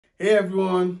Hey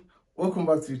everyone, welcome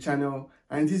back to the channel,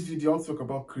 and in this video I'll talk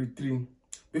about Creed 3.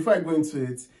 Before I go into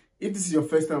it, if this is your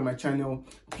first time on my channel,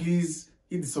 please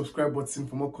hit the subscribe button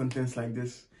for more contents like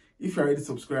this. If you're already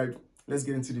subscribed, let's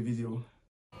get into the video.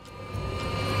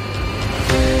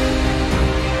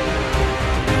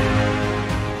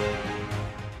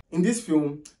 In this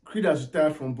film, Creed has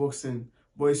retired from boxing,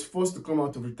 but is forced to come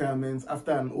out of retirement after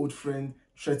an old friend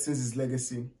threatens his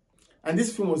legacy. And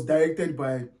this film was directed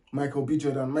by Michael B.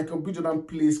 Jordan. Michael B. Jordan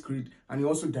plays Creed, and he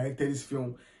also directed this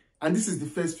film. And this is the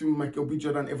first film Michael B.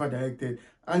 Jordan ever directed.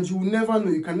 And you will never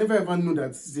know, you can never ever know that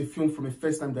this is a film from a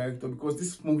first-time director, because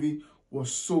this movie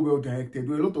was so well directed.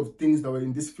 There were a lot of things that were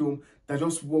in this film that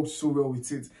just worked so well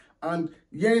with it. And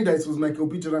hearing that it was Michael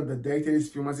B. Jordan that directed this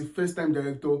film as a first-time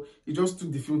director, he just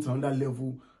took the film to another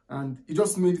level, and it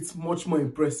just made it much more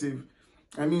impressive.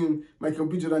 I mean, Michael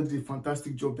B. Jordan did a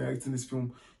fantastic job directing this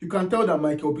film. You can tell that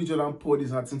Michael B. Jordan poured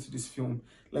his heart into this film.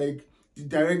 Like, the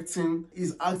directing,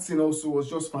 his acting also was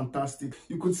just fantastic.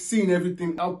 You could see in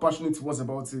everything how passionate he was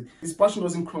about it. His passion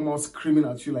doesn't come out screaming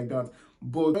at you like that.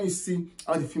 But when you see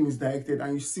how the film is directed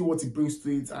and you see what he brings to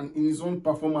it, and in his own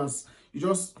performance, you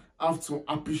just have to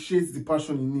appreciate the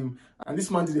passion in him. And this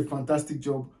man did a fantastic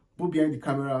job, both behind the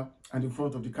camera and in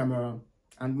front of the camera.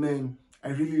 And man, I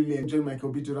really enjoyed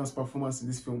Michael B. Jordan's performance in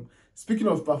this film. Speaking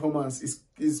of performance,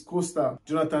 his co-star,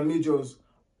 Jonathan Majors.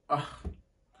 I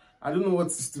don't know what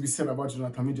is to be said about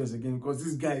Jonathan Majors again, because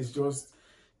this guy is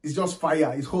just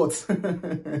fire. He's hot.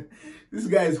 This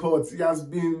guy is hot. He has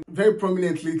been very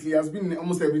prominent lately. He has been in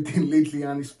almost everything lately,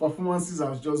 and his performances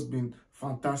have just been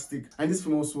fantastic. And this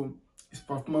film also, his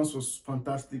performance was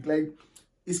fantastic. Like,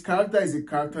 his character is a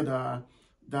character that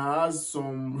has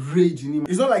some rage in him.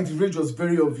 It's not like the rage was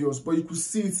very obvious, but you could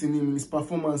see it in him, in his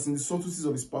performance, in the subtleties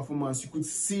of his performance. You could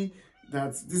see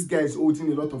that this guy is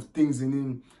holding a lot of things in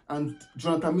him, and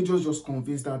Jonathan Majors just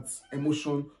conveys that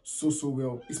emotion so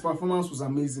well. His performance was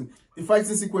amazing. The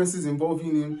fighting sequences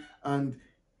involving him and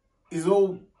his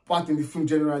whole part in the film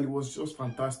generally was just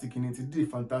fantastic in it. He did a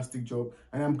fantastic job,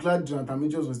 and I'm glad Jonathan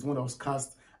Majors was the one that was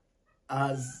cast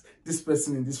as this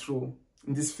person in this role,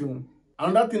 in this film.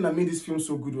 Another thing that made this film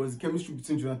so good was the chemistry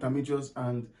between Jonathan Majors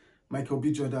and Michael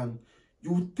B. Jordan.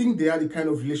 You would think they had a kind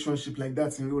of relationship like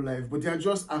that in real life, but they are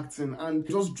just acting, and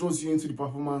it just draws you into the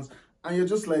performance, and you're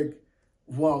just like,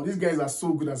 wow, these guys are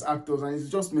so good as actors, and it's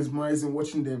just mesmerizing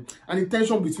watching them. And the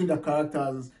tension between their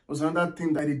characters was another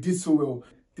thing that they did so well.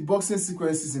 The boxing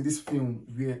sequences in this film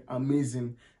were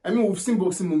amazing. I mean, we've seen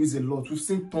boxing movies a lot. We've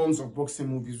seen tons of boxing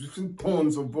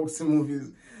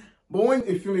movies. But when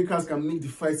a filmmaker can make the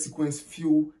fight sequence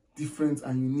feel different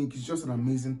and unique, it's just an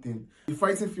amazing thing. The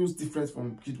fighting feels different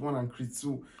from Creed 1 and Creed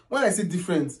 2. When I say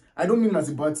different, I don't mean as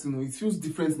a bad thing. It feels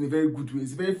different in a very good way.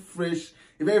 It's a very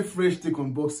fresh take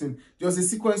on boxing. There was a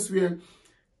sequence where,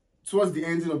 towards the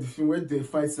ending of the film, where they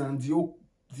fight and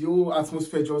the whole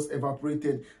atmosphere just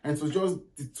evaporated, and it was just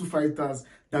the two fighters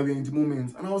that were in the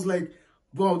moment. And I was like,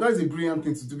 wow, that is a brilliant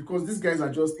thing to do, because these guys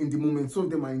are just in the moment. Two of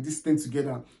them are in this thing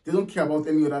together. They don't care about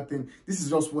any other thing. This is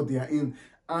just what they are in.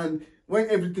 And when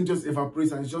everything just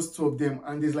evaporates and it's just two of them,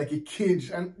 and there's like a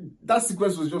cage, and that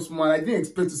sequence was just mad. I didn't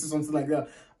expect to see something like that,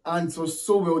 and it was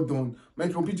so well done.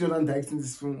 Michael B. Jordan directing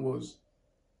this film was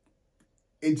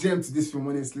a gem to this film,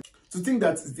 honestly. To think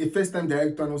that it's a first-time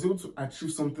director and was able to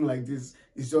achieve something like this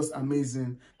is just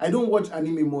amazing. I don't watch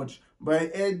anime much, but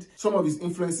I heard some of his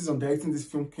influences on directing this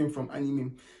film came from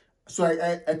anime. So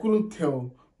I couldn't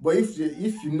tell. But if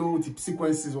you know the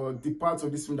sequences or the parts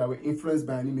of this film that were influenced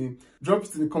by anime, drop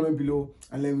it in the comment below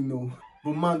and let me know.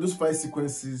 But man, those fight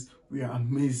sequences were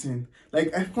amazing.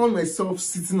 Like, I found myself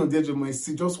sitting on the edge of my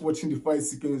seat just watching the fight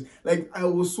sequence. Like, I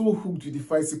was so hooked with the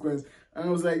fight sequence, and I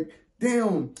was like,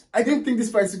 damn, I didn't think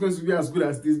this fight sequence would be as good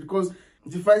as this, because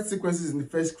the fight sequences in the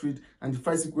first Creed and the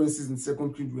fight sequences in the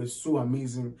second Creed were so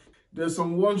amazing. There's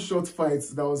some one-shot fights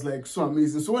that was like so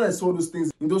amazing. So when I saw those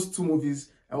things in those two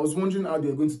movies, I was wondering how they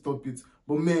were going to top it.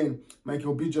 But man,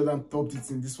 Michael B. Jordan topped it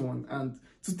in this one. And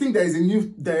to think there is a new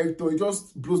director, it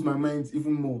just blows my mind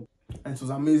even more. And it was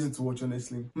amazing to watch,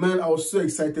 honestly. Man, I was so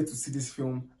excited to see this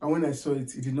film. And when I saw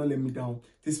it, it did not let me down.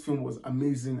 This film was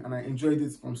amazing, and I enjoyed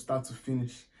it from start to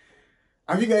finish.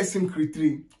 Have you guys seen Creed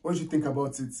 3? What do you think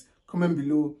about it? Comment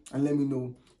below and let me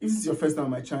know. If this is your first time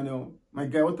on my channel, my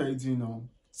guy, what are you doing now?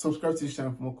 Subscribe to this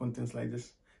channel for more contents like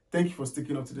this. Thank you for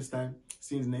sticking up to this time.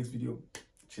 See you in the next video.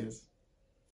 Cheers.